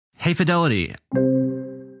Hey, Fidelity,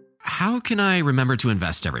 how can I remember to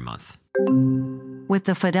invest every month? With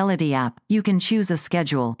the Fidelity app, you can choose a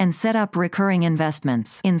schedule and set up recurring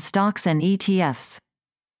investments in stocks and ETFs.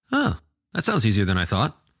 Oh, that sounds easier than I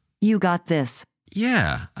thought. You got this.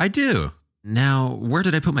 Yeah, I do. Now, where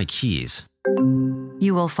did I put my keys?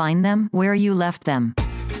 You will find them where you left them.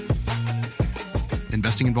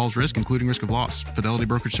 Investing involves risk, including risk of loss. Fidelity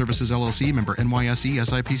Brokerage Services, LLC, member NYSE,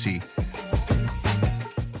 SIPC.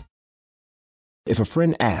 If a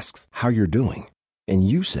friend asks how you're doing, and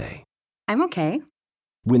you say, I'm okay.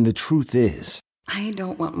 when the truth is, I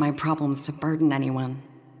don't want my problems to burden anyone.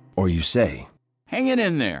 or you say, Hang it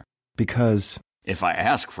in there. because, If I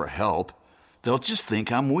ask for help, they'll just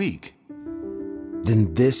think I'm weak.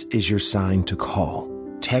 then this is your sign to call,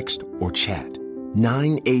 text, or chat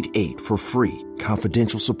 988 for free,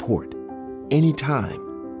 confidential support.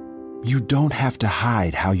 Anytime. You don't have to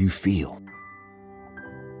hide how you feel.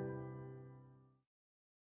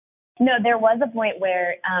 No, there was a point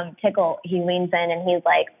where Tickle, he leans in and he's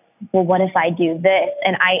like, well, what if I do this?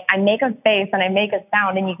 And I make a face and I make a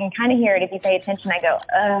sound, and you can kind of hear it if you pay attention. I go,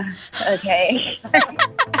 okay.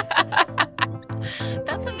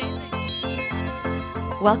 That's amazing.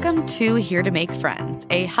 Welcome to Here to Make Friends,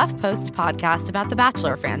 a HuffPost podcast about the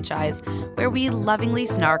Bachelor franchise, where we lovingly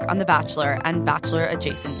snark on The Bachelor and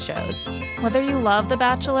Bachelor-adjacent shows. Whether you love The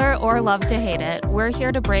Bachelor or love to hate it, we're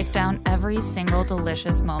here to break down every single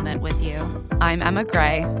delicious moment with you. I'm Emma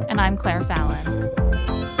Gray. And I'm Claire Fallon.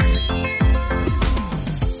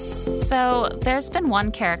 So there's been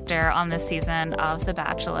one character on this season of The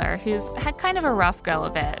Bachelor who's had kind of a rough go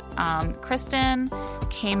of it. Kristen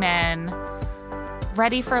came in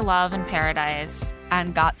ready for love and paradise.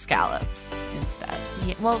 And got scallops instead.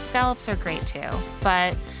 Yeah, well, scallops are great too,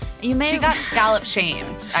 but you may... She got scallop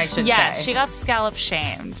shamed, I should say. Yes, she got scallop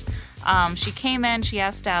shamed. She came in, she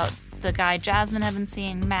asked out the guy Jasmine had been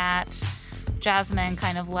seeing, Matt. Jasmine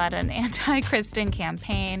kind of led an anti-Kristen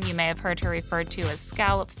campaign. You may have heard her referred to as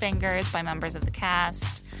scallop fingers by members of the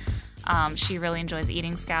cast. She really enjoys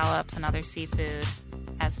eating scallops and other seafood,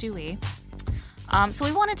 as do we. So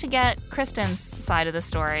we wanted to get Kristen's side of the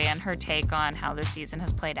story and her take on how this season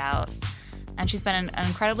has played out. And she's been an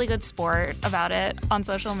incredibly good sport about it on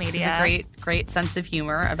social media. She has a great sense of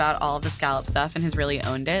humor about all of the scallop stuff and has really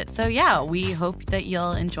owned it. So yeah, we hope that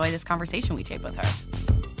you'll enjoy this conversation we tape with her.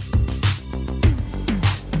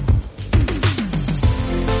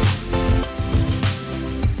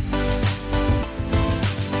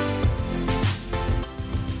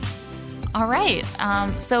 All right.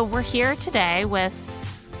 So we're here today with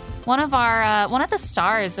one of the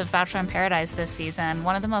stars of Bachelor in Paradise this season,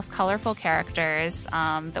 one of the most colorful characters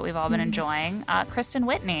that we've all been enjoying, Kristen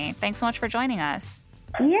Whitney. Thanks so much for joining us.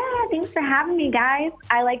 Yeah, thanks for having me, guys.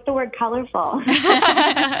 I like the word colorful.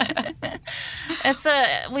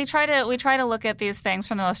 We try to look at these things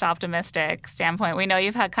from the most optimistic standpoint. We know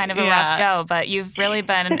you've had kind of a rough go, but you've really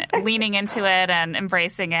been leaning into it and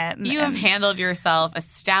embracing it. You have handled yourself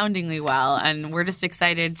astoundingly well, and we're just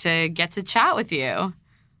excited to get to chat with you.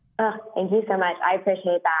 Oh, thank you so much. I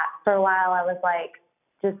appreciate that. For a while, I was like,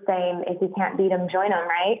 just saying, if you can't beat them, join them,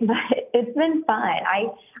 right? But it's been fun.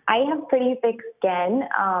 I have pretty thick skin,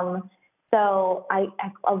 so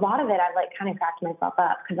a lot of it I've like kind of cracked myself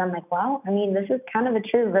up because I'm like, well, I mean, this is kind of a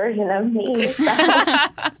true version of me. So.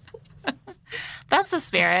 That's the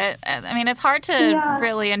spirit. I mean, it's hard to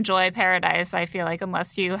really enjoy paradise, I feel like,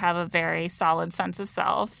 unless you have a very solid sense of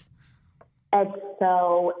self. It's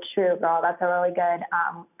so true, girl. That's a really good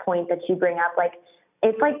point that you bring up. Like,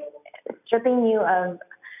 it's like stripping you of,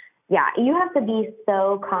 you have to be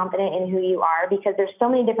so confident in who you are because there's so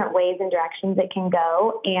many different ways and directions it can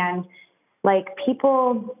go. And, like,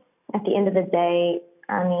 people, at the end of the day,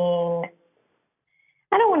 I mean,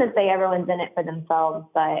 I don't want to say everyone's in it for themselves,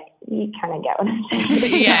 but you kind of get what I'm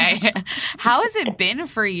saying. Yeah. How has it been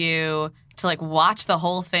for you to, like, watch the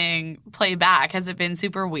whole thing play back? Has it been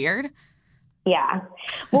super weird? Yeah.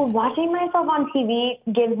 Well, watching myself on TV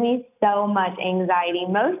gives me so much anxiety,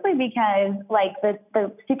 mostly because, like,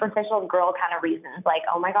 the superficial girl kind of reasons, like,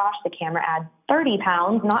 oh, my gosh, the camera adds 30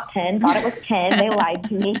 pounds, not 10, thought it was 10, they lied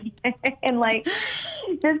to me, and, like,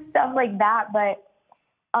 just stuff like that. But,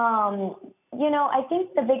 you know, I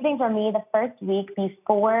think the big thing for me, the first week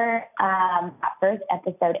before that first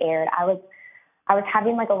episode aired, I was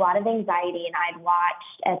having like a lot of anxiety, and I'd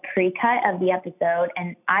watched a pre-cut of the episode,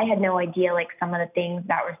 and I had no idea like some of the things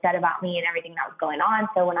that were said about me and everything that was going on.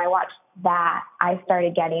 So when I watched that, I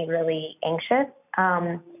started getting really anxious.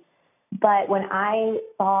 But when I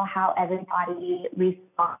saw how everybody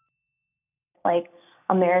responded, like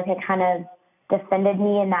America kind of defended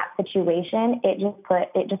me in that situation, it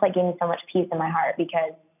just like gave me so much peace in my heart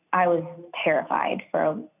because I was terrified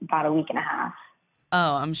for about a week and a half.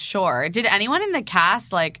 Oh, I'm sure. Did anyone in the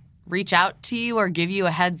cast like reach out to you or give you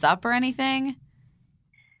a heads up or anything?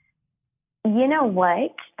 You know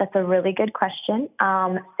what? That's a really good question.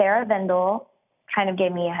 Sarah Vendel kind of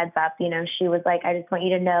gave me a heads up. You know, she was like, I just want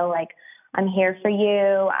you to know, like, I'm here for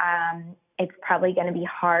you. It's probably going to be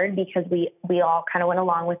hard because we all kind of went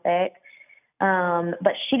along with it.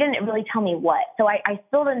 But she didn't really tell me what. So I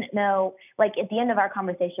still didn't know, like at the end of our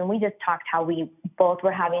conversation, we just talked how we both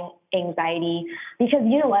were having anxiety because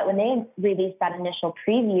you know what, when they released that initial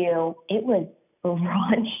preview, it was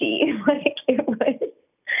raunchy. Like it was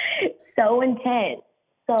so intense.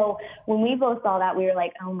 So when we both saw that, we were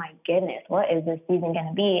like, oh my goodness, what is this season going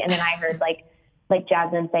to be? And then I heard like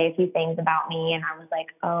Jasmine say a few things about me and I was like,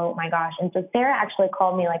 oh my gosh. And so Sarah actually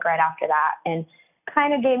called me like right after that and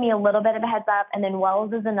kind of gave me a little bit of a heads up. And then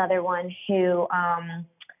Wells is another one who,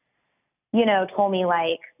 you know, told me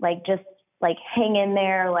like just like hang in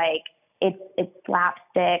there. Like it's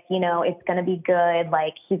slapstick, you know, it's going to be good.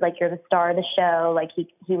 Like, he's like, you're the star of the show. Like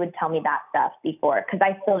he would tell me that stuff before. Cause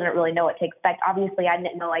I still didn't really know what to expect. Obviously I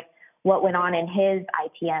didn't know like what went on in his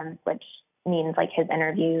ITMs, which means like his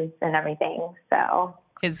interviews and everything. So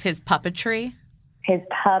his puppetry, yes.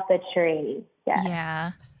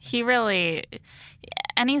 Yeah. He really,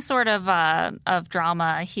 any sort of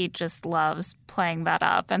drama, he just loves playing that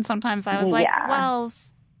up. And sometimes I was like,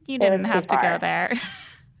 Wells, you didn't have to go there.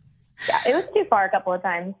 Yeah, it was too far a couple of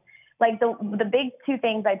times. Like the big two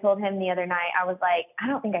things I told him the other night, I was like, I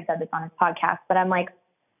don't think I said this on his podcast, but I'm like,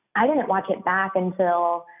 I didn't watch it back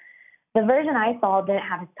until the version I saw didn't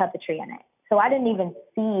have his puppetry in it. So I didn't even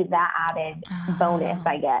see that added bonus,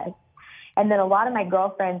 I guess. And then a lot of my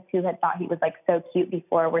girlfriends who had thought he was like so cute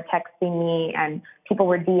before were texting me and people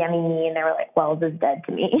were DMing me and they were like, Wells is dead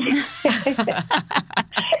to me.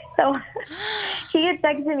 So he had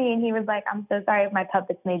texted me and he was like, I'm so sorry if my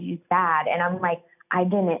puppets made you sad. And I'm like, I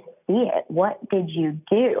didn't see it. What did you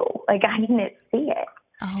do? Like, I didn't see it.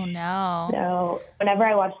 Oh, no. So whenever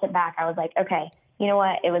I watched it back, I was like, okay, you know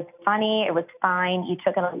what? It was funny. It was fine. You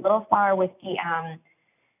took it a little far with the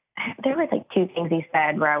there was like two things he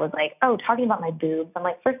said where I was like, oh, talking about my boobs. I'm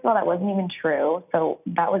like, first of all, that wasn't even true. So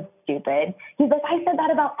that was stupid. He's like, I said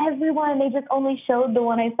that about everyone. They just only showed the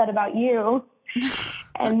one I said about you.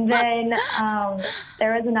 And then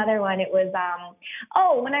there was another one. It was,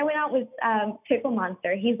 when I went out with Pickle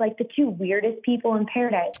Monster, he's like the two weirdest people in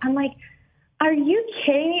paradise. I'm like, are you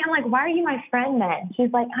kidding me? I'm like, why are you my friend then?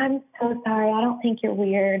 He's like, I'm so sorry. I don't think you're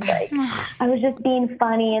weird. Like, I was just being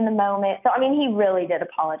funny in the moment. So, I mean, he really did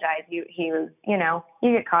apologize. He was, you know,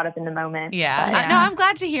 you get caught up in the moment. Yeah. But, No, I'm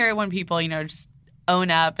glad to hear when people, you know, just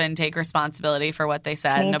own up and take responsibility for what they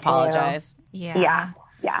said and apologize. Yeah.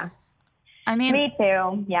 I mean, me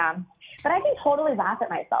too. Yeah. But I can totally laugh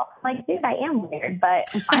at myself. I'm like, dude, I am weird, but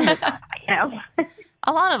I'm fine with that, you know?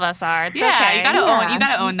 a lot of us are. It's You okay.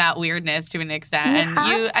 gotta own that weirdness to an extent.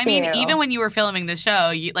 Even when you were filming the show,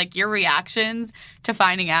 your reactions to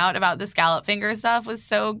finding out about the scallop finger stuff was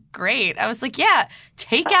so great. I was like, yeah,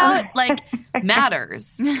 takeout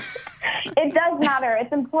matters. It does matter.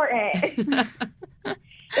 It's important.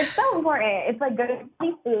 It's so important. It's like good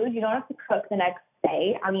food. You don't have to cook the next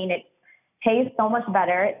day. I mean, it tastes so much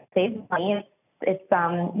better. It saves money. It's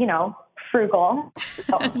you know, frugal.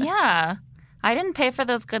 So. Yeah. I didn't pay for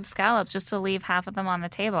those good scallops just to leave half of them on the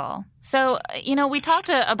table. So, you know, we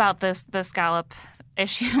talked about the scallop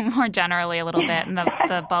issue more generally a little bit and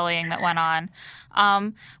the bullying that went on.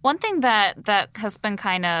 One thing that has been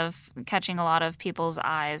kind of catching a lot of people's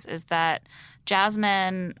eyes is that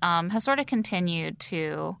Jasmine has sort of continued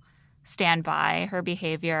to stand by her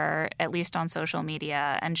behavior, at least on social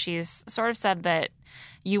media. And she's sort of said that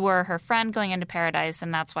you were her friend going into Paradise,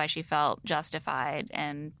 and that's why she felt justified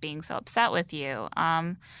in being so upset with you.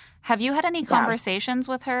 Have you had any conversations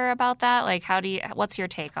with her about that? Like, what's your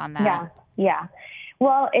take on that? Yeah.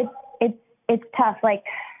 Well, it's tough. Like,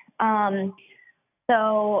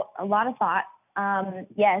 so a lot of thought.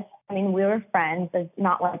 Yes. I mean, we were friends. It's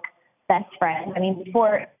not like best friend. I mean,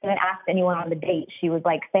 before I even asked anyone on the date, she was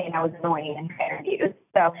like saying I was annoying in her interviews.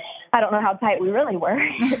 So I don't know how tight we really were.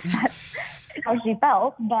 That's how she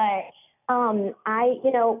felt. But we're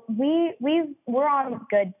on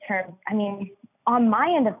good terms. I mean, on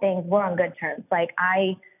my end of things, we're on good terms. Like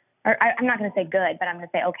I'm not going to say good, but I'm going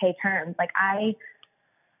to say okay terms. Like I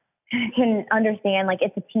can understand, like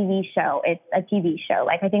it's a TV show. It's a TV show.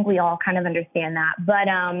 Like I think we all kind of understand that. But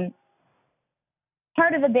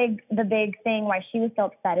part of the big thing why she was so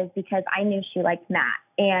upset is because I knew she liked Matt,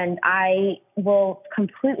 and I will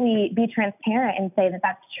completely be transparent and say that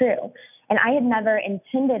that's true. And I had never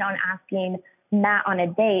intended on asking Matt on a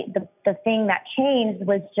date. The thing that changed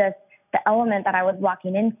was just the element that I was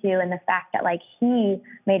walking into, and the fact that like he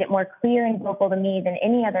made it more clear and vocal to me than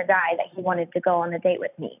any other guy that he wanted to go on a date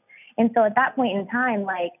with me. And so at that point in time,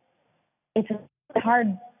 like it's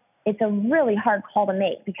a really hard call to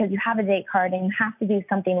make because you have a date card and you have to do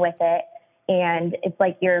something with it. And it's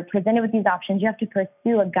like you're presented with these options. You have to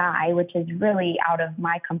pursue a guy, which is really out of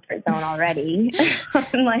my comfort zone already.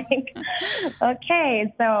 I'm like,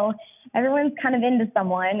 okay, so everyone's kind of into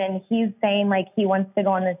someone and he's saying like he wants to go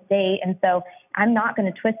on this date. And so I'm not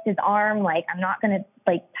going to twist his arm. Like I'm not going to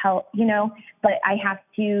like tell, but I have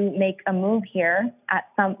to make a move here at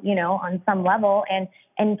some, on some level and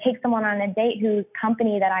take someone on a date whose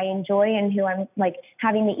company that I enjoy and who I'm like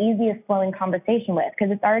having the easiest flowing conversation with. Cause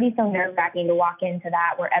it's already so nerve wracking to walk into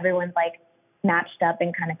that where everyone's like matched up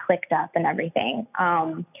and kind of clicked up and everything.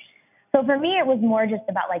 So for me, it was more just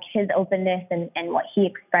about like his openness and what he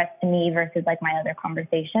expressed to me versus like my other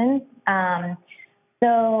conversations.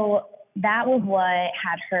 So that was what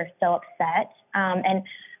had her so upset. And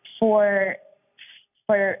for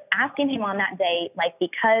asking him on that date, like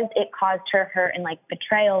because it caused her hurt and like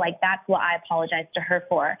betrayal, like that's what I apologized to her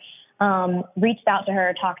for. Reached out to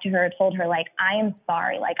her, talked to her, told her like, I am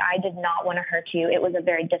sorry. Like I did not want to hurt you. It was a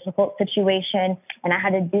very difficult situation and I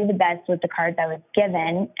had to do the best with the cards I was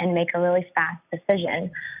given and make a really fast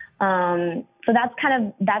decision. So that's kind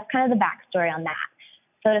of the backstory on that.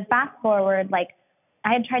 So to fast forward, like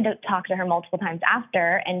I had tried to talk to her multiple times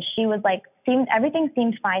after and she was like, everything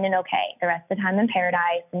seemed fine and okay the rest of the time in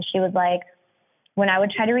paradise. And she was like, when I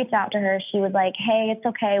would try to reach out to her, she was like, hey, it's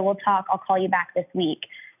okay. We'll talk. I'll call you back this week.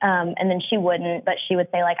 And then she wouldn't, but she would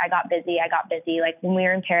say like, I got busy. Like when we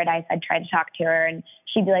were in paradise, I'd try to talk to her and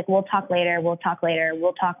she'd be like, we'll talk later. We'll talk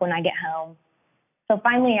when I get home. So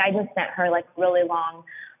finally I just sent her like really long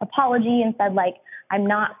apology and said like, I'm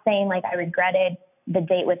not saying like I regretted the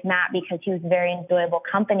date with Matt because he was very enjoyable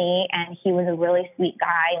company and he was a really sweet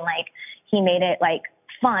guy and like he made it like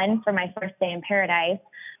fun for my first day in paradise.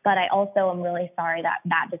 But I also am really sorry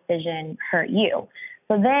that decision hurt you.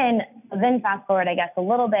 So then fast forward, I guess a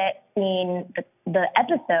little bit, seeing the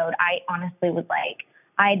episode, I honestly was like,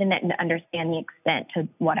 I didn't understand the extent to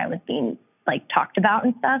what I was being like talked about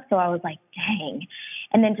and stuff. So I was like, dang.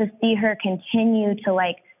 And then to see her continue to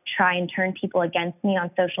like try and turn people against me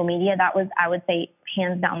on social media, that was, I would say,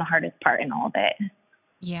 hands down the hardest part in all of it.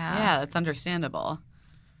 Yeah, that's understandable.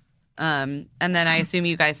 And then I assume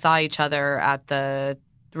you guys saw each other at the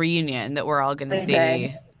reunion that we're all going to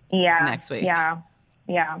see next week.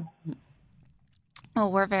 Yeah.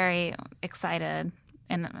 Well, we're very excited.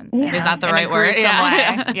 Is that the right word?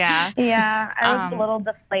 Yeah. Yeah. I was a little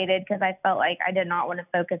deflated because I felt like I did not want to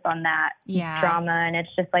focus on that drama. And it's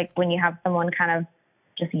just like when you have someone kind of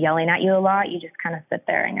just yelling at you a lot, you just kind of sit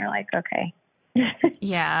there and you're like, okay.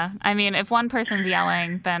 Yeah. I mean, if one person's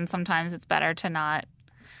yelling, then sometimes it's better to not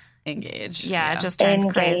engage. Yeah, it just turns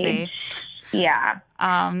crazy. Yeah.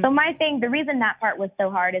 So the reason that part was so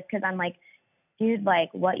hard is because I'm like, dude, like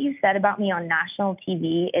what you said about me on national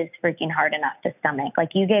TV is freaking hard enough to stomach. Like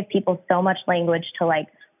you gave people so much language to like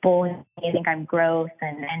bully me, think I'm gross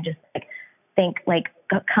and just like think like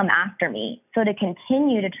come after me. So to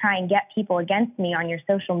continue to try and get people against me on your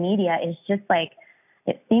social media is just like,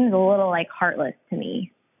 it seems a little like heartless to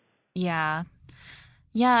me. Yeah.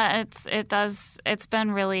 Yeah, it's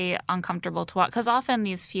been really uncomfortable to watch because often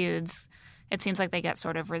these feuds, it seems like they get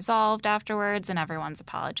sort of resolved afterwards and everyone's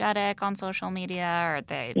apologetic on social media or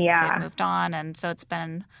they've moved on. And so it's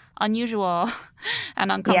been unusual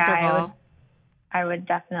and uncomfortable. Yeah, I would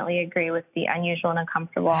definitely agree with the unusual and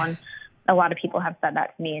uncomfortable. And a lot of people have said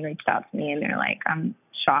that to me and reached out to me and they're like, I'm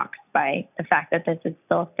shocked by the fact that this is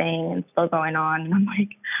still a thing and still going on. And I'm like,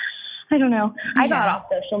 I don't know. I got off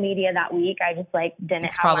social media that week. I just like didn't.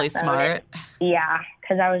 It's probably smart. Yeah,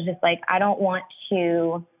 because I was just like, I don't want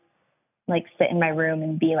to like sit in my room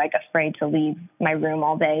and be like afraid to leave my room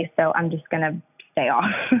all day. So I'm just gonna stay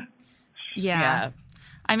off. Yeah.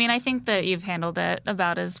 I mean, I think that you've handled it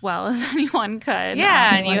about as well as anyone could.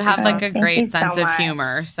 Yeah, and you have like a great sense of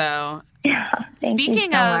humor. So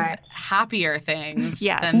speaking of happier things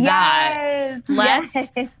than that,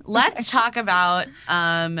 let's talk about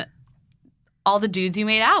all the dudes you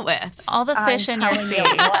made out with. All the fish in your sea.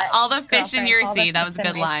 All the fish in your sea. That was a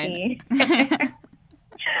good line.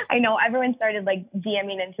 I know everyone started like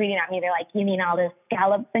DMing and tweeting at me. They're like, "You mean all the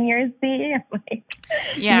scallops in your sea?" I'm like,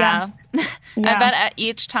 yeah. I bet at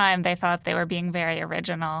each time they thought they were being very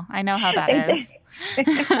original. I know how that is.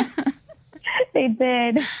 They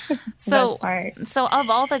did. So of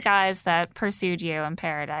all the guys that pursued you in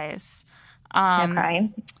Paradise,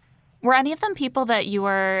 were any of them people that you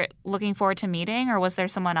were looking forward to meeting, or was there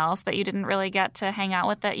someone else that you didn't really get to hang out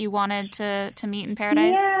with that you wanted to meet in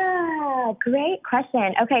Paradise? Yeah, great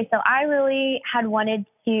question. Okay, so I really had wanted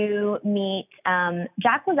to meet,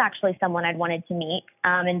 Jack was actually someone I'd wanted to meet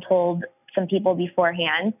and told some people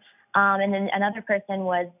beforehand. And then another person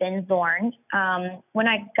was Ben Zorn. When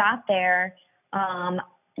I got there,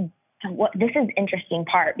 this is an interesting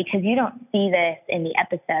part because you don't see this in the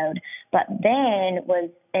episode, but Ben was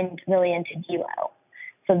really into duo.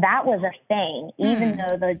 So that was a thing, even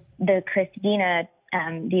though the Christina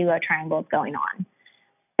duo triangle is going on.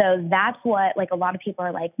 So that's what, like, a lot of people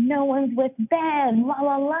are like, no one's with Ben, la,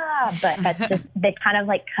 la, la. But that's just, they kind of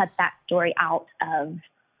like cut that story out of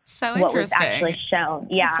what was actually shown.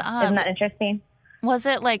 Yeah. Isn't that interesting? Was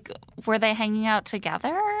it like, were they hanging out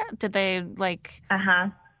together? Did they like...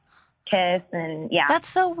 kiss and yeah. That's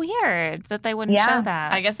so weird that they wouldn't show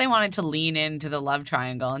that. I guess they wanted to lean into the love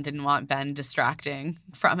triangle and didn't want Ben distracting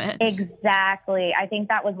from it. Exactly. I think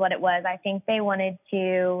that was what it was. I think they wanted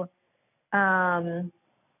to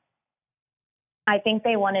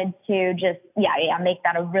just make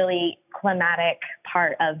that a really climatic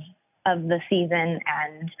part of the season,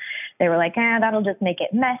 and they were like, that'll just make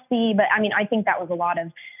it messy. But I mean, I think that was a lot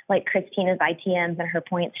of like Christina's ITMs and her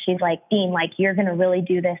points. She's like, Dean, like, you're going to really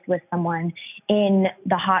do this with someone in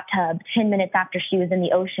the hot tub 10 minutes after she was in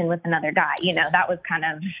the ocean with another guy. You know, that was kind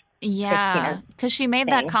of because she made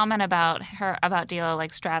that comment about D'Lo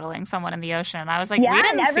like straddling someone in the ocean. I was like, we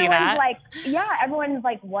didn't see that. Like, everyone's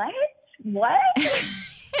like, what?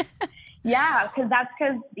 Yeah, so that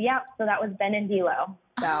was Ben and D'Lo.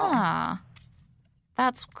 So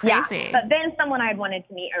that's crazy. Yeah, but Ben's someone I'd wanted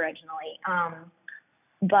to meet originally.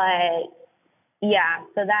 But yeah,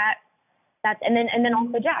 so that's and then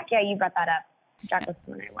also Jack. Yeah, you brought that up. Jack was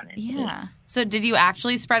someone I wanted to meet. So did you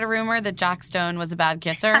actually spread a rumor that Jack Stone was a bad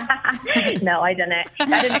kisser? No, I didn't.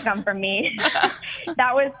 That didn't come from me.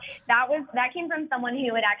 That came from someone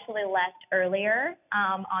who had actually left earlier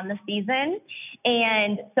on the season.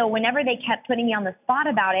 And so whenever they kept putting me on the spot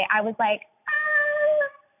about it, I was like,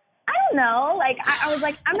 I don't know. Like, I was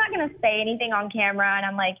like, I'm not going to say anything on camera. And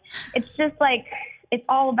I'm like, it's just like, it's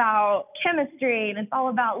all about chemistry and it's all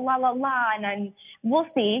about la, la, la. And then we'll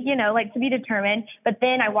see, you know, like, to be determined. But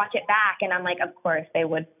then I watch it back and I'm like, of course they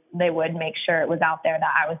would make sure it was out there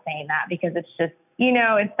that I was saying that, because it's just, you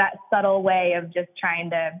know, it's that subtle way of just trying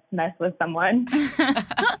to mess with someone.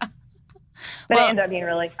 But it ended up being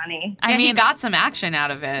really funny. I mean, he got some action out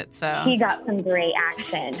of it. So he got some great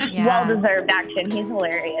action. Yeah. Well-deserved action. He's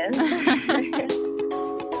hilarious.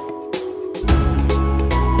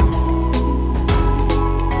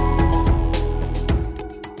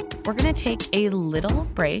 We're going to take a little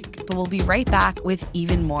break, but we'll be right back with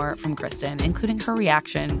even more from Kristen, including her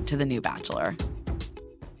reaction to the new Bachelor.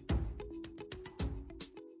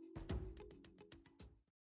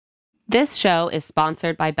 This show is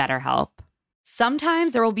sponsored by BetterHelp.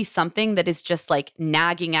 Sometimes there will be something that is just like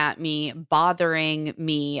nagging at me, bothering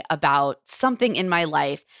me about something in my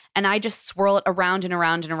life, and I just swirl it around and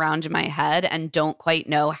around and around in my head and don't quite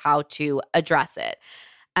know how to address it.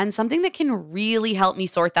 And something that can really help me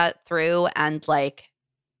sort that through and like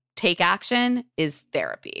take action is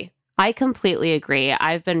therapy. I completely agree.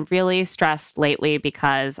 I've been really stressed lately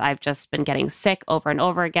because I've just been getting sick over and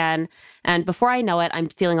over again. And before I know it, I'm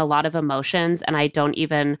feeling a lot of emotions and I don't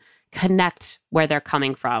even connect where they're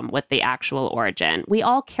coming from with the actual origin. We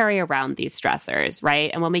all carry around these stressors, right?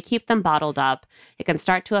 And when we keep them bottled up, it can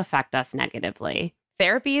start to affect us negatively.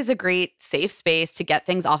 Therapy is a great, safe space to get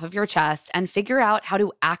things off of your chest and figure out how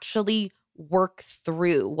to actually work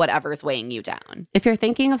through whatever's weighing you down. If you're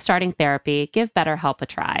thinking of starting therapy, give BetterHelp a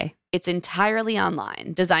try. It's entirely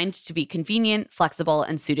online, designed to be convenient, flexible,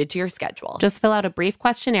 and suited to your schedule. Just fill out a brief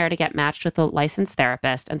questionnaire to get matched with a licensed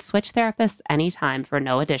therapist and switch therapists anytime for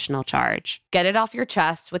no additional charge. Get it off your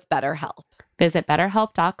chest with BetterHelp. Visit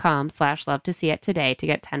BetterHelp.com/LoveToSeeIt today to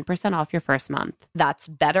get 10% off your first month. That's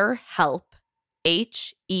BetterHelp,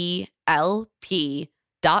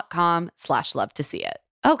 HELP.com/LoveToSeeIt.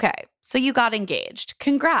 Okay, so you got engaged.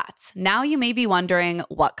 Congrats. Now you may be wondering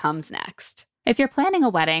what comes next. If you're planning a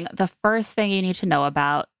wedding, the first thing you need to know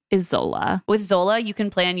about is Zola. With Zola, you can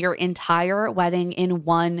plan your entire wedding in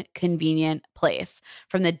one convenient place.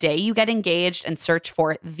 From the day you get engaged and search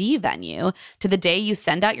for the venue to the day you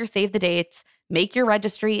send out your save the dates, make your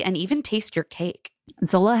registry, and even taste your cake.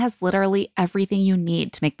 Zola has literally everything you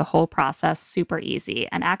need to make the whole process super easy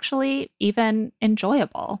and actually even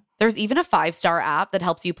enjoyable. There's even a 5-star app that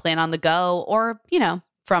helps you plan on the go or,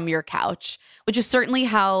 from your couch, which is certainly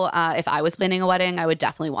how, if I was planning a wedding, I would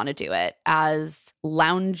definitely want to do it as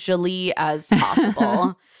loungily as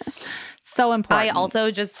possible. So important. I also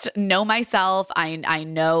just know myself. I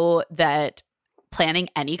know that planning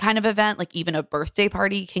any kind of event, like even a birthday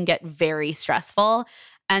party, can get very stressful.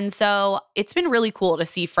 And so it's been really cool to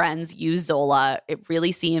see friends use Zola. It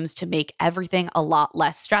really seems to make everything a lot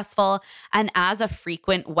less stressful. And as a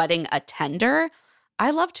frequent wedding attender,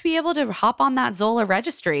 I love to be able to hop on that Zola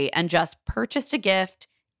registry and just purchase a gift.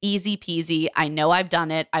 Easy peasy. I know I've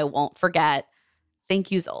done it. I won't forget. Thank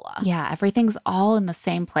you, Zola. Yeah, everything's all in the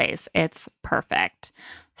same place. It's perfect.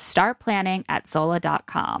 Start planning at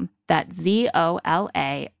Zola.com. That's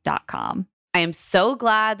ZOLA.com. I am so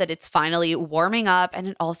glad that it's finally warming up, and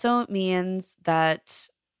it also means that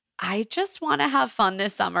I just want to have fun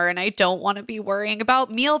this summer and I don't want to be worrying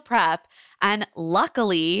about meal prep. And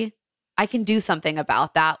luckily, I can do something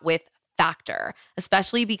about that with Factor,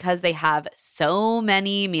 especially because they have so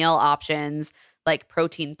many meal options like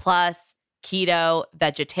Protein Plus, keto,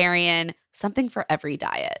 vegetarian, something for every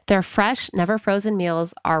diet. Their fresh, never frozen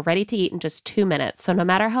meals are ready to eat in just 2 minutes. So no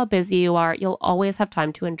matter how busy you are, you'll always have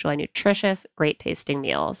time to enjoy nutritious, great tasting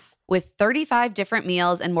meals. With 35 different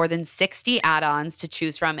meals and more than 60 add-ons to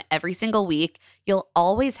choose from every single week, you'll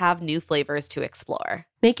always have new flavors to explore.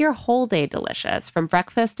 Make your whole day delicious. From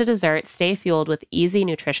breakfast to dessert, stay fueled with easy,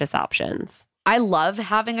 nutritious options. I love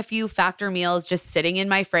having a few Factor meals just sitting in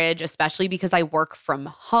my fridge, especially because I work from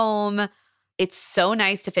home. It's so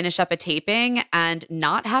nice to finish up a taping and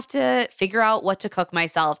not have to figure out what to cook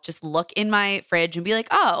myself. Just look in my fridge and be like,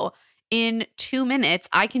 oh, in 2 minutes,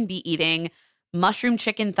 I can be eating mushroom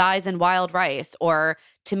chicken thighs and wild rice, or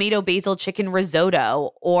tomato basil chicken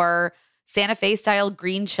risotto, or Santa Fe style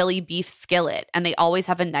green chili beef skillet. And they always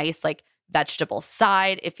have a nice vegetable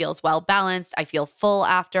side. It feels well balanced. I feel full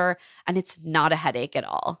after, and it's not a headache at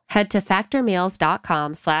all. Head to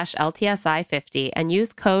factormeals.com/LTSI50 and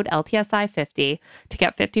use code LTSI50 to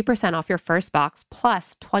get 50% off your first box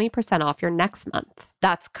plus 20% off your next month.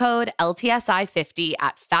 That's code LTSI50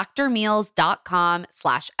 at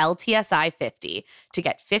factormeals.com/LTSI50 to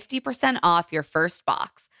get 50% off your first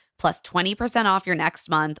box plus 20% off your next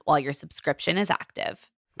month while your subscription is active.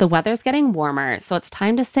 The weather's getting warmer, so it's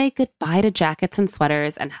time to say goodbye to jackets and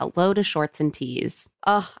sweaters and hello to shorts and tees.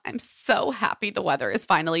 Oh, I'm so happy the weather is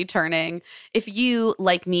finally turning. If you,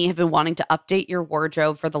 like me, have been wanting to update your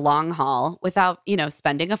wardrobe for the long haul without,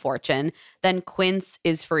 spending a fortune, then Quince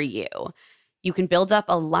is for you. You can build up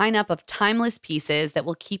a lineup of timeless pieces that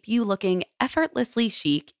will keep you looking effortlessly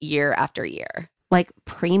chic year after year. Like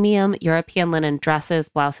premium European linen dresses,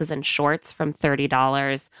 blouses, and shorts from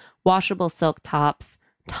 $30, washable silk tops,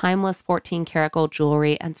 timeless 14-karat gold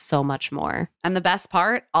jewelry, and so much more. And the best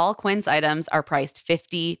part, all Quince items are priced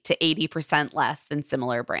 50 to 80% less than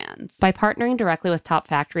similar brands. By partnering directly with top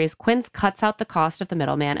factories, Quince cuts out the cost of the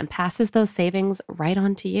middleman and passes those savings right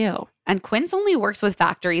on to you. And Quince only works with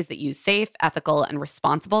factories that use safe, ethical, and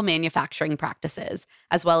responsible manufacturing practices,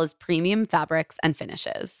 as well as premium fabrics and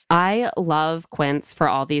finishes. I love Quince for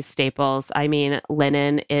all these staples. I mean,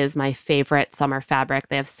 linen is my favorite summer fabric.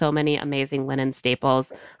 They have so many amazing linen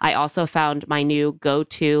staples. I also found my new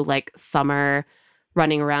go-to summer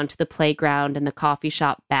running around to the playground in the coffee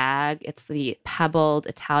shop bag. It's the pebbled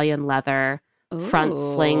Italian leather front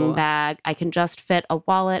sling bag. I can just fit a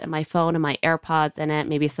wallet and my phone and my AirPods in it,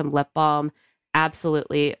 maybe some lip balm.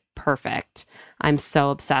 Absolutely perfect. I'm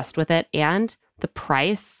so obsessed with it. And the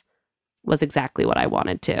price was exactly what I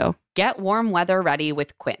wanted to. Get warm weather ready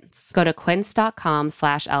with Quince. Go to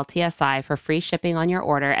quince.com/LTSI for free shipping on your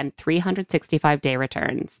order and 365-day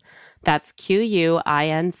returns. That's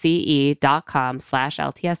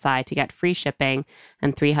QUINCE.com/LTSI to get free shipping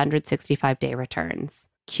and 365-day returns.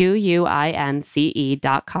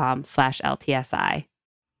 QUINCE.com/LTSI.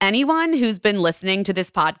 Anyone who's been listening to this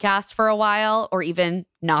podcast for a while, or even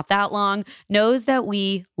not that long, knows that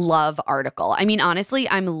we love Article. I mean, honestly,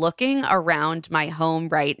 I'm looking around my home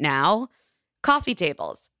right now. Coffee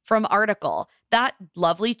tables from Article. That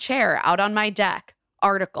lovely chair out on my deck.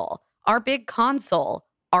 Article. Our big console.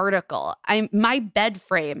 Article. My bed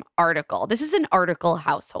frame. Article. This is an Article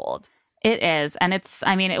household. It is. And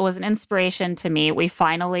it was an inspiration to me. We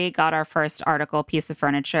finally got our first Article piece of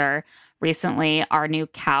furniture recently, our new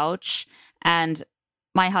couch. And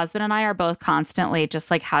My husband and I are both constantly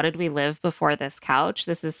just like, how did we live before this couch?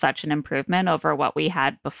 This is such an improvement over what we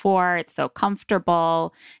had before. It's so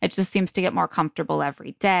comfortable. It just seems to get more comfortable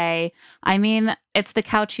every day. I mean, it's the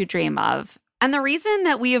couch you dream of. And the reason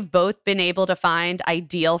that we have both been able to find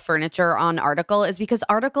ideal furniture on Article is because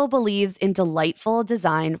Article believes in delightful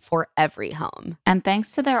design for every home. And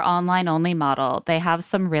thanks to their online-only model, they have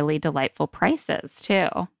some really delightful prices, too.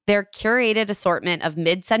 Their curated assortment of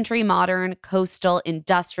mid-century modern, coastal,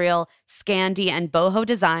 industrial, Scandi, and boho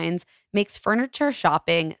designs makes furniture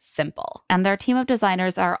shopping simple. And their team of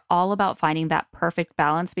designers are all about finding that perfect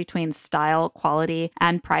balance between style, quality,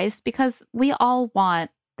 and price, because we all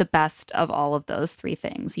want the best of all of those three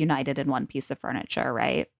things united in one piece of furniture,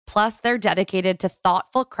 right? Plus, they're dedicated to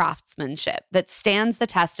thoughtful craftsmanship that stands the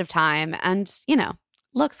test of time and,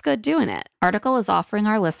 looks good doing it. Article is offering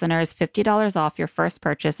our listeners $50 off your first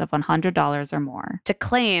purchase of $100 or more. To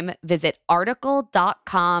claim, visit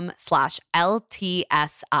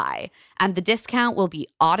article.com/LTSI, and the discount will be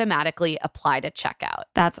automatically applied at checkout.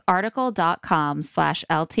 That's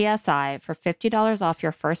article.com/LTSI for $50 off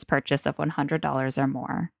your first purchase of $100 or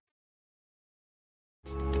more.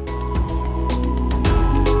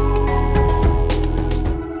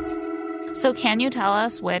 So can you tell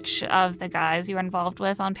us which of the guys you're involved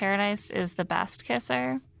with on Paradise is the best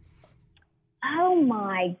kisser? Oh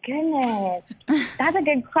my goodness. That's a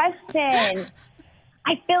good question.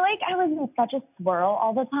 I feel like I was in such a swirl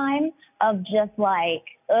all the time of just like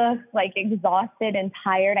exhausted and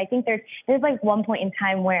tired. I think there's like one point in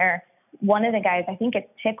time where one of the guys, I think it's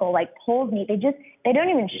Tickle, like pulls me. They don't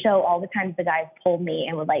even show all the times the guys pulled me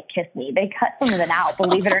and would like kiss me. They cut some of it out,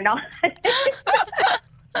 believe it or not.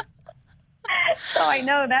 So I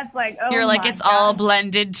know that's like, oh, you're like, my it's God. all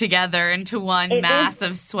blended together into one mass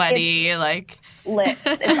of sweaty, lips.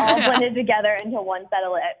 It's all blended together into one set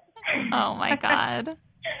of lips. Oh my God.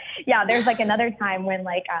 Yeah, there's like another time when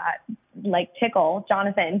like Tickle,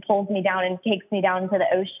 Jonathan, pulls me down and takes me down to the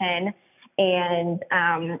ocean and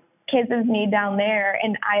kisses me down there.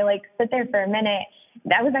 And I like sit there for a minute.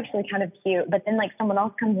 That was actually kind of cute. But then like someone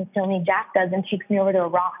else comes and steals me, Jack does, and takes me over to a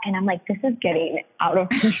rock. And I'm like, this is getting out of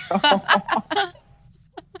control.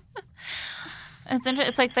 It's interesting.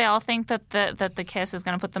 It's like they all think that the kiss is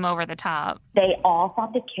going to put them over the top. They all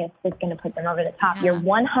thought the kiss was going to put them over the top. Yeah. You're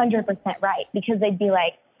 100% right. Because they'd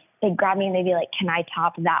grab me and they'd be like, can I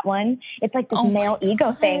top that one? It's like this male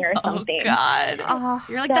ego thing or something. Oh, God.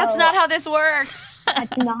 You're like, that's not how this works.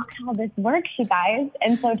 That's not how this works, you guys.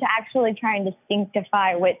 And so to actually try and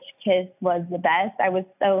distinctify which kiss was the best, I was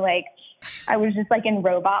just like in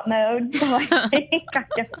robot mode. So I think I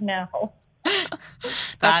don't know.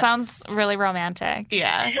 That sounds really romantic.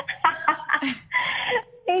 Yeah. I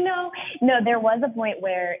know. No, there was a point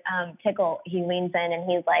where Tickle, he leans in and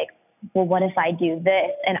he's like, well, what if I do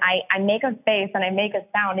this? And I make a face and I make a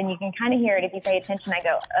sound, and you can kind of hear it if you pay attention. I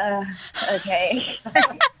go, okay.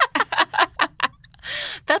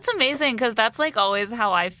 That's amazing, because that's like always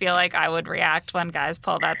how I feel like I would react when guys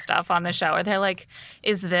pull that stuff on the show, where they're like,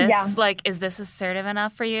 is this assertive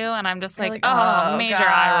enough for you? And I'm just like, oh, major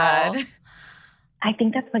eye roll. I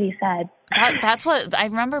think that's what he said. That's what I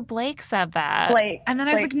remember. Blake said that. And then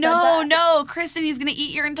I was like, no, Kristen, he's gonna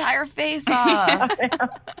eat your entire face off.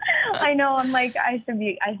 I know. I'm like, I should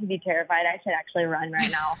be terrified. I should actually run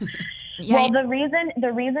right now. Yeah. Well, the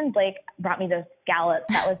reason Blake brought me those scallops,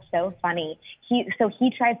 that was so funny. He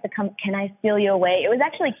tries to come, can I steal you away? It was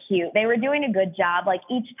actually cute. They were doing a good job. Like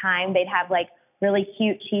each time they'd have like really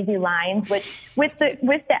cute, cheesy lines, which with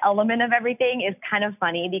the element of everything is kind of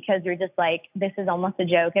funny because you're just like, this is almost a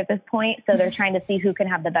joke at this point. So they're trying to see who can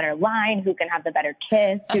have the better line, who can have the better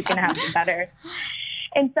kiss, who can have the better.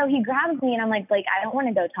 And so he grabs me and I'm like, Blake, I don't want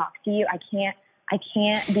to go talk to you. I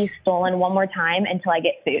can't be stolen one more time until I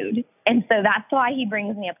get food. And so that's why he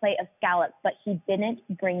brings me a plate of scallops, but he didn't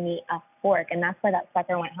bring me a fork. And that's why that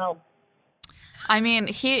sucker went home. I mean,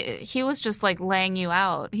 he was just like laying you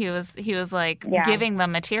out. He was like giving the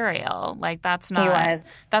material. Like that's not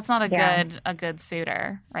a good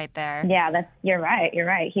suitor right there. Yeah, you're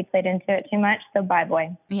right. He played into it too much. So bye,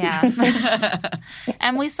 boy. Yeah.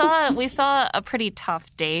 And we saw a pretty tough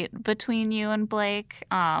date between you and Blake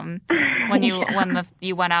when you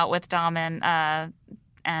went out with Dom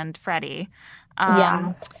and Freddie.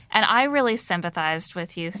 And I really sympathized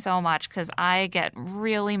with you so much because I get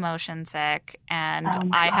really motion sick and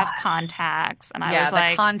I have contacts. And I was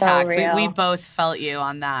like, the contacts. So we both felt you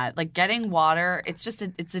on that. Like getting water, it's just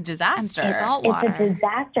it's a disaster. And salt water. It's a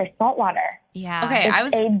disaster. Salt water. Yeah. Okay,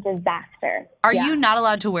 It's a disaster. Are you not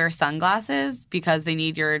allowed to wear sunglasses because they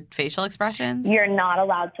need your facial expressions? You're not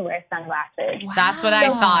allowed to wear sunglasses. Wow. That's what I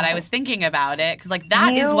thought. I was thinking about it because like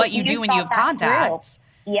that is what you do when you have contacts.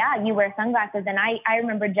 Yeah, you wear sunglasses. And I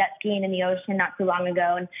remember jet skiing in the ocean not too long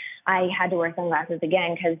ago, and I had to wear sunglasses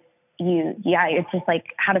again because it's just like,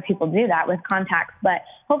 how do people do that with contacts? But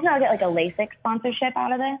hopefully I'll get like a LASIK sponsorship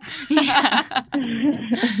out of this. Yeah.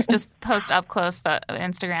 Just post up close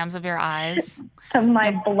Instagrams of your eyes. Of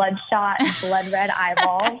my bloodshot, blood red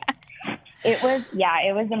eyeballs. It was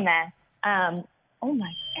a mess. Oh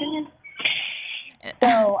my goodness.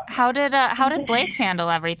 So how did Blake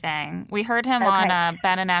handle everything? We heard him on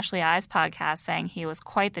Ben and Ashley I's podcast saying he was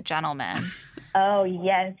quite the gentleman. Oh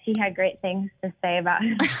yes, he had great things to say about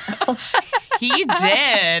himself. He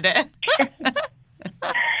did.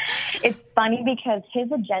 It's funny because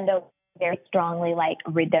his agenda was very strongly like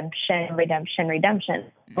redemption.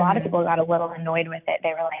 A lot of people got a little annoyed with it. They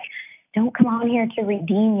were like, don't come on here to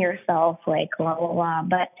redeem yourself, like blah, blah, blah.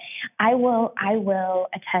 But I will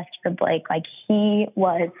attest for Blake, like he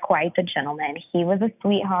was quite the gentleman. He was a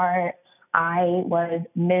sweetheart. I was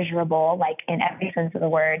miserable, like in every sense of the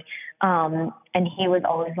word. And he was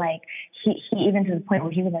always like, he even to the point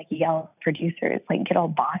where he would like yell at producers, like get all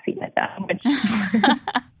bossy with them, which is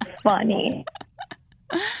funny.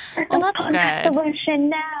 Well, that's good. Solution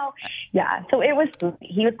now. Yeah. So he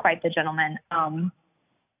was quite the gentleman.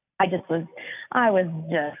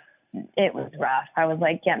 It was rough. I was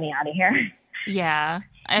like, get me out of here. Yeah.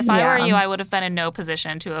 If I were you, I would have been in no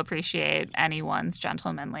position to appreciate anyone's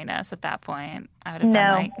gentlemanliness at that point. I would have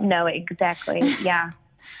been like... No, exactly. Yeah.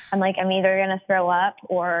 I'm like, I'm either going to throw up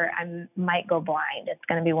or I might go blind. It's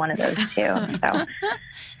going to be one of those two. So,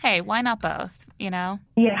 hey, why not both, you know?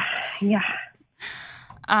 Yeah.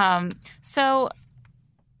 So...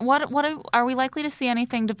 What are we likely to see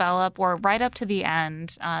anything develop, or right up to the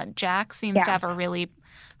end? Jack seems to have a really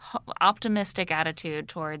optimistic attitude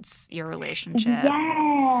towards your relationship.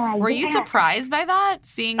 Yeah. Were you surprised by that,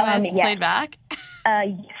 seeing this played back?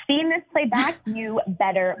 Seeing this played back, you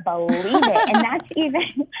better believe it. And that's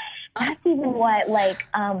even what like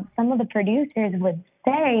some of the producers would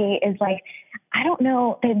say is like, I don't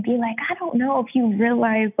know. They'd be like, I don't know if you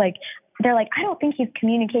realize like. They're like, I don't think he's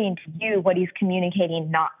communicating to you what he's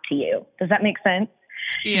communicating not to you. Does that make sense?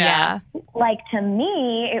 Yeah. Like to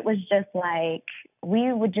me, it was just like,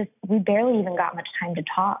 we barely even got much time to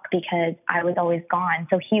talk because I was always gone.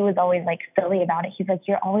 So he was always like silly about it. He's like,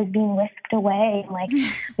 you're always being whisked away. Like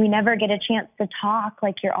we never get a chance to talk.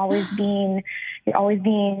 Like you're always being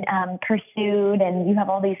pursued and you have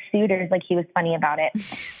all these suitors. Like he was funny about it,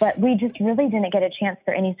 but we just really didn't get a chance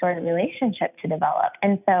for any sort of relationship to develop.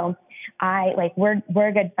 And so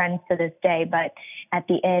we're good friends to this day, but at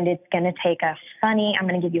the end, it's going to take I'm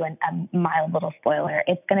going to give you a mild little spoiler.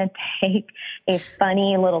 It's going to take a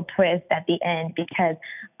funny little twist at the end because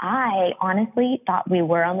I honestly thought we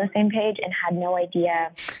were on the same page and had no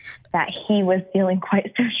idea that he was feeling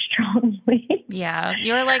quite so strongly. Yeah.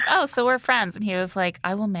 You were like, oh, so we're friends. And he was like,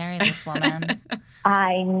 I will marry this woman.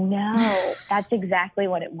 I know. That's exactly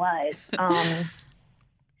what it was.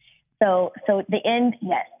 So the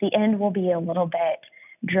end will be a little bit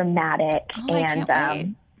dramatic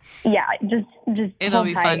and just it'll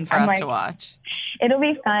be fun for us to watch. It'll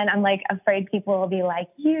be fun. I'm like afraid people will be like,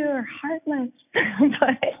 you're heartless.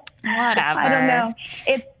 But whatever. I don't know.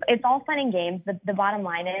 It's all fun and games. The bottom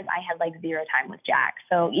line is I had like zero time with Jack.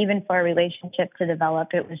 So even for a relationship to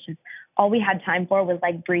develop, it was just all we had time for was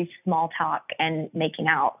like brief small talk and making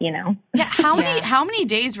out, you know? Yeah. How many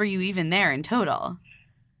days were you even there in total?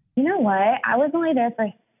 You know what? I was only there for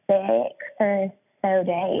 6 or so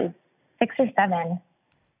days, 6 or 7.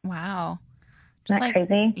 Wow. Isn't that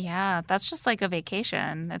crazy? Yeah, that's just like a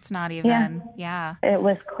vacation. It's not even, yeah. It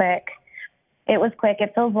was quick.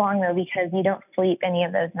 It feels long, though, because you don't sleep any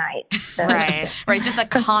of those nights. So. Right. Just a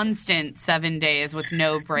constant 7 days with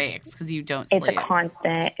no breaks because you don't sleep. It's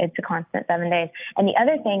a constant 7 days. And the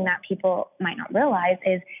other thing that people might not realize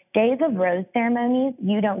is days of rose ceremonies,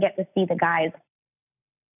 you don't get to see the guys.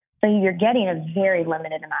 So you're getting a very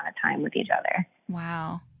limited amount of time with each other.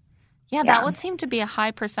 Wow. Yeah, that would seem to be a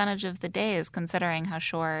high percentage of the days considering how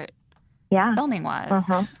short filming was.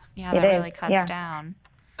 Uh-huh. Yeah, that really cuts down.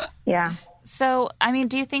 Yeah. So, I mean,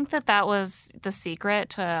 do you think that was the secret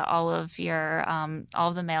to all of your, all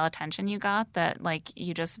of the male attention you got, that like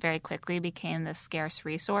you just very quickly became this scarce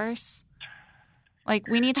resource? Like,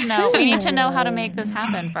 we need to know. We need to know how to make this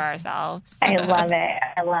happen for ourselves. I love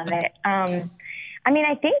it. I mean,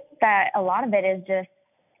 I think that a lot of it is just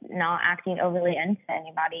not acting overly into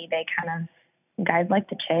anybody. They kind of, guys like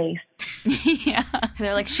to chase. Yeah.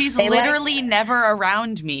 They're like, she's literally never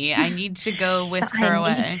around me. I need to go whisk her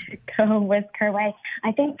away.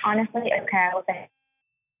 I think, honestly, okay, I will say,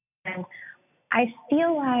 and I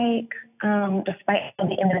feel like, despite how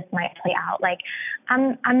the image might play out, like,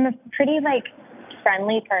 I'm a pretty, like,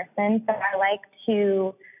 friendly person, so I like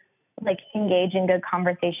to, like, engage in good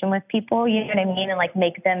conversation with people, you know what I mean, and, like,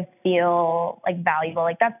 make them feel, like, valuable.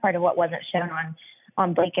 Like, that's part of what wasn't shown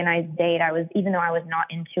on Blake and I's date. Even though I was not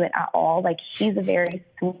into it at all, like, he's a very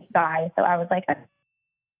sweet guy, so I was like,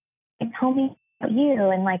 tell me about you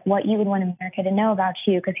and, like, what you would want America to know about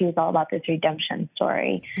you, because he was all about this redemption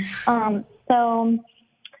story. So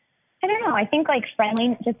I don't know. I think, like,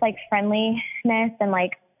 friendliness and,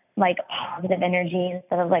 like positive energy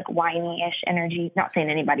instead of, like, whiny-ish energy. Not saying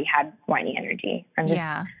anybody had whiny energy. I'm just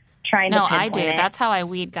trying to pinpoint I do. it. That's how I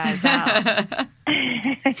weed guys out.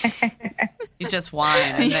 You just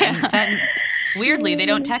whine, and then weirdly they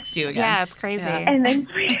don't text you again. Yeah, it's crazy. Yeah. And then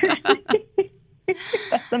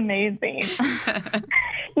that's amazing.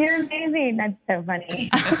 You're amazing. That's so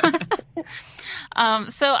funny.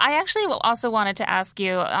 So I actually also wanted to ask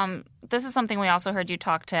you, this is something we also heard you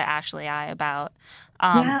talk to Ashley I about,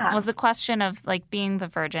 was the question of, like, being the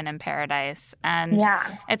virgin in paradise. And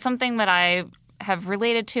it's something that I have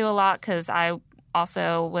related to a lot because I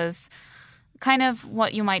also was kind of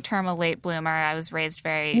what you might term a late bloomer. I was raised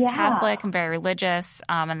very Catholic and very religious,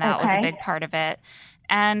 and that was a big part of it.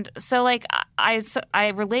 And so, like, I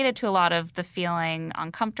related to a lot of the feeling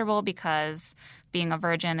uncomfortable because being a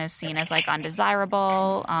virgin is seen as, like,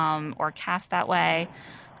 undesirable or cast that way.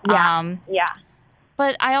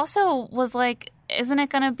 But I also was like, isn't it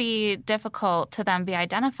going to be difficult to then be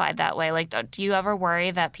identified that way? Like, do you ever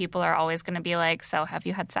worry that people are always going to be like, so have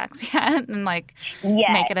you had sex yet? And, like,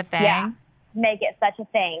 make it a thing? Yeah, make it such a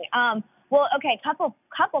thing. Well, okay, couple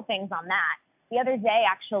things on that. The other day,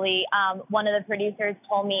 actually, one of the producers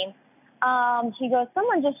told me, she goes,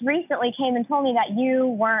 someone just recently came and told me that you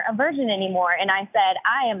weren't a virgin anymore. And I said,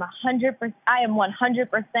 I am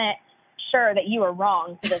 100% sure that you are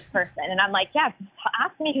wrong to this person. And I'm like, yeah,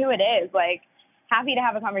 ask me who it is. Like, happy to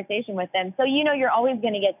have a conversation with them. So, you know, you're always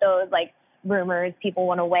going to get those, like, rumors. People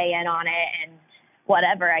want to weigh in on it and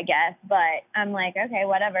whatever, I guess. But I'm like, okay,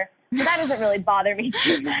 whatever. So that doesn't really bother me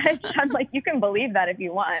too much. I'm like, you can believe that if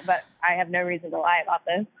you want, but I have no reason to lie about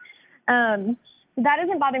this. That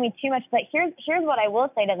doesn't bother me too much. But here's what I will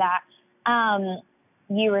say to that.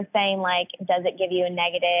 You were saying, like, does it give you a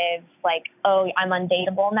negative, like, oh, I'm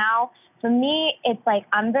undateable now? For me, it's like,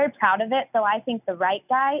 I'm very proud of it. So I think the right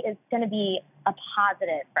guy is going to be a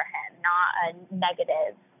positive for him, not a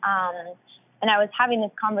negative. And I was having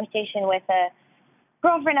this conversation with a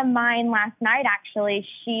girlfriend of mine last night, actually.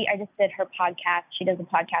 I just did her podcast. She does a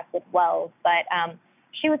podcast with Wells, but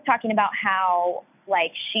she was talking about how,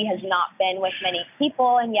 like, she has not been with many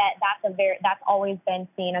people, and yet that's always been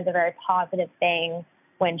seen as a very positive thing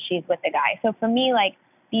when she's with a guy. So for me, like,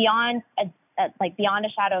 beyond a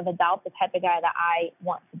shadow of a doubt, the type of guy that I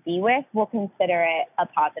want to be with, will consider it a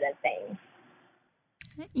positive thing.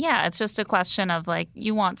 Yeah, it's just a question of, like,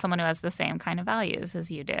 you want someone who has the same kind of values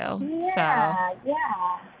as you do.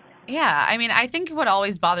 Yeah, I mean, I think what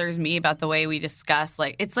always bothers me about the way we discuss,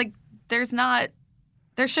 like, it's like there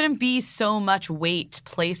shouldn't be so much weight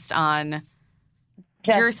placed on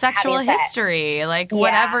just your sexual history. Like,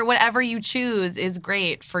 whatever you choose is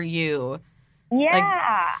great for you. Yeah, like,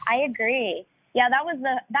 I agree. Yeah,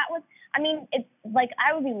 I mean, it's like,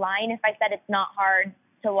 I would be lying if I said it's not hard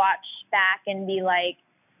to watch back and be like,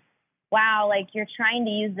 wow, like, you're trying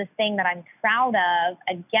to use this thing that I'm proud of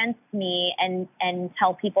against me and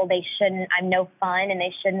tell people I'm no fun and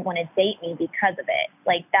they shouldn't want to date me because of it.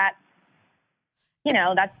 Like, that's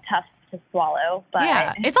tough to swallow. But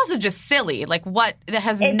yeah, it's also just silly. Like, that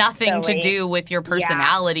has nothing to do with your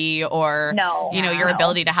personality or, your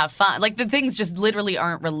ability to have fun. Like, the things just literally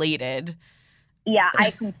aren't related. Yeah,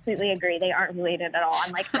 I completely agree. They aren't related at all.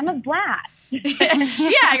 I'm like, I'm a blast.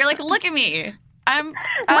 Yeah, you're like, look at me. I'm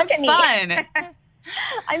fun.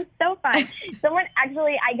 I'm so fun. Someone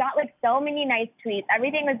actually, I got, like, so many nice tweets.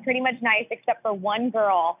 Everything was pretty much nice except for one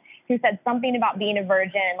girl who said something about being a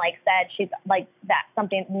virgin and, like, said she's, like, that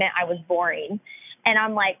something meant I was boring. And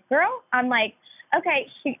I'm like, girl, okay.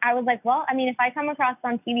 I was like, well, I mean, if I come across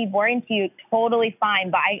on TV boring to you, totally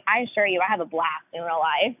fine. But I assure you, I have a blast in real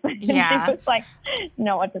life. Yeah. She was like,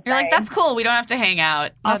 know what to say. You're like, that's cool. We don't have to hang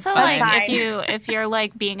out. That's also, fine. like, if you're,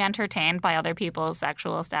 like, being entertained by other people's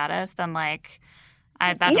sexual status, then, like,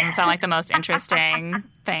 That doesn't sound like the most interesting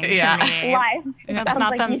thing to me. Life. That's Sounds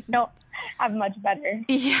not like you don't have much better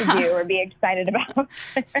to do or be excited about.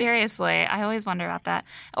 Seriously, I always wonder about that.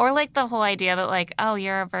 Or like the whole idea that like, oh,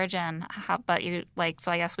 you're a virgin, but you like,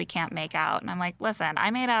 so I guess we can't make out. And I'm like, listen, I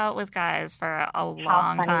made out with guys for a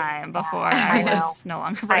long time before I was no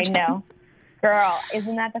longer virgin. I know. Girl,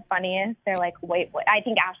 isn't that the funniest? They're like, wait, what? I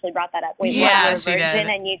think Ashley brought that up. Wait, yeah, what, you're a she virgin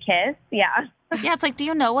did. and you kiss? Yeah. Yeah, it's like, do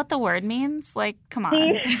you know what the word means? Like, come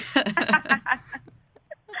on.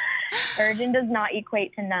 Virgin does not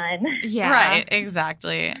equate to none. Yeah. Right,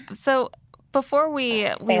 exactly. So before we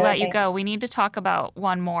let you go, we need to talk about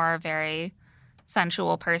one more very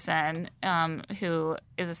sensual person who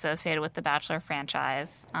is associated with the Bachelor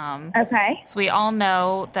franchise. Okay. So we all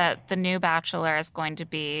know that the new Bachelor is going to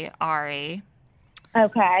be Ari.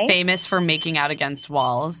 Okay. Famous for making out against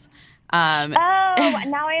walls. Now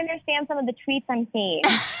I understand some of the tweets I'm seeing.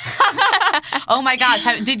 Oh my gosh.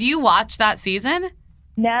 Did you watch that season?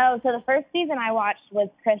 No. So the first season I watched was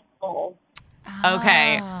Crystal.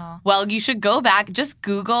 Okay. Well, you should go back. Just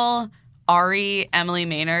Google Ari Emily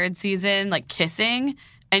Maynard season, like kissing,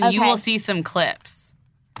 and you will see some clips.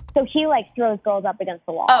 So he like throws girls up against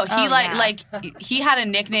the wall. Oh, he he had a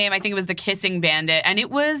nickname. I think it was the Kissing Bandit, and it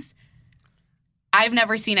was. I've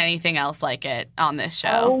never seen anything else like it on this show.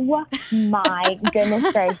 Oh my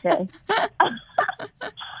goodness gracious!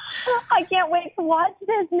 I can't wait to watch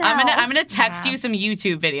this now. I'm gonna text you some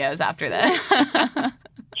YouTube videos after this.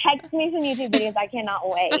 Text me some YouTube videos. I cannot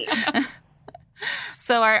wait.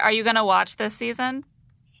 So are you gonna watch this season?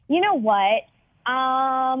 You know what?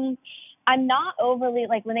 I'm not overly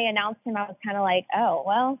like when they announced him. I was kind of like, oh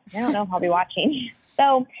well, I don't know if I'll be watching.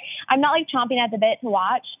 So I'm not like chomping at the bit to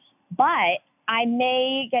watch, but I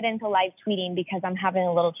may get into live tweeting because I'm having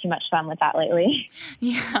a little too much fun with that lately.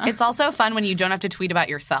 Yeah. It's also fun when you don't have to tweet about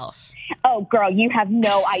yourself. Oh, girl, you have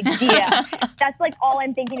no idea. That's like all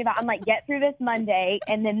I'm thinking about. I'm like, get through this Monday,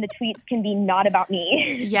 and then the tweets can be not about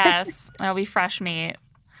me. Yes. That'll be fresh meat.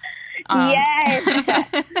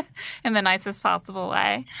 Yes. In the nicest possible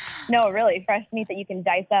way. No, really, fresh meat that you can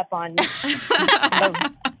dice up on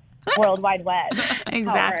the World Wide Web.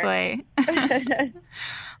 Exactly.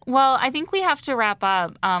 Well, I think we have to wrap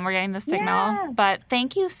up. We're getting the signal. But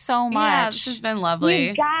thank you so much. Yeah, this has been lovely.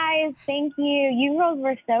 You guys, thank you. You girls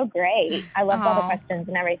were so great. I loved all the questions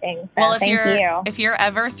and everything. So Well, if you're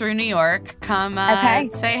ever through New York, come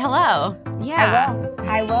say hello. Yeah.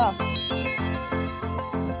 I will.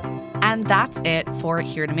 And that's it for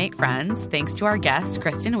Here to Make Friends. Thanks to our guest,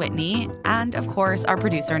 Kristen Whitney, and of course, our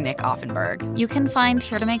producer, Nick Offenberg. You can find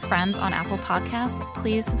Here to Make Friends on Apple Podcasts.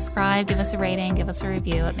 Please subscribe, give us a rating, give us a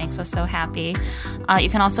review. It makes us so happy. You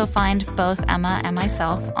can also find both Emma and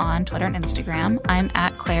myself on Twitter and Instagram. I'm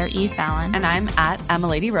at Claire E. Fallon. And I'm at Emma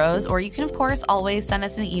Lady Rose. Or you can, of course, always send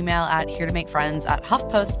us an email at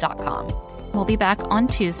heretomakefriends@huffpost.com. We'll be back on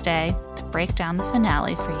Tuesday to break down the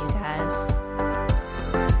finale for you guys.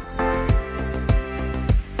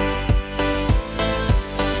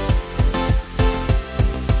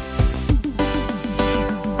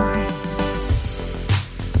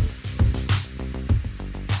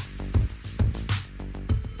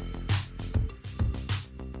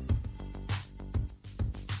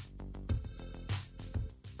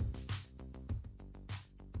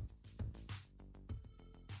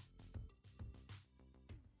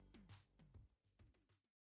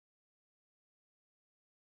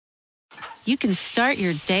 You can start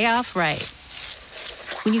your day off right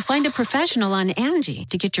when you find a professional on Angie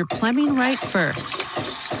to get your plumbing right first.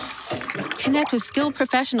 Connect with skilled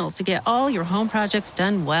professionals to get all your home projects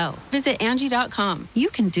done well. Visit Angie.com. You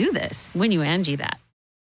can do this when you Angie that.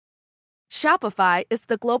 Shopify is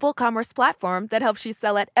the global commerce platform that helps you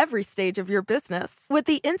sell at every stage of your business. With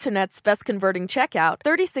the internet's best converting checkout,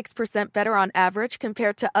 36% better on average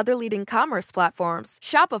compared to other leading commerce platforms,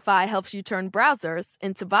 Shopify helps you turn browsers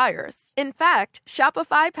into buyers. In fact,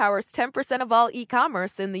 Shopify powers 10% of all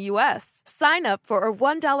e-commerce in the U.S. Sign up for a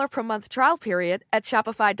 $1 per month trial period at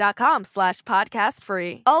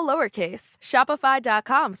shopify.com/podcastfree. All lowercase,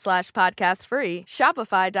 shopify.com/podcastfree,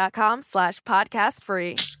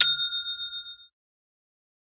 shopify.com/podcastfree.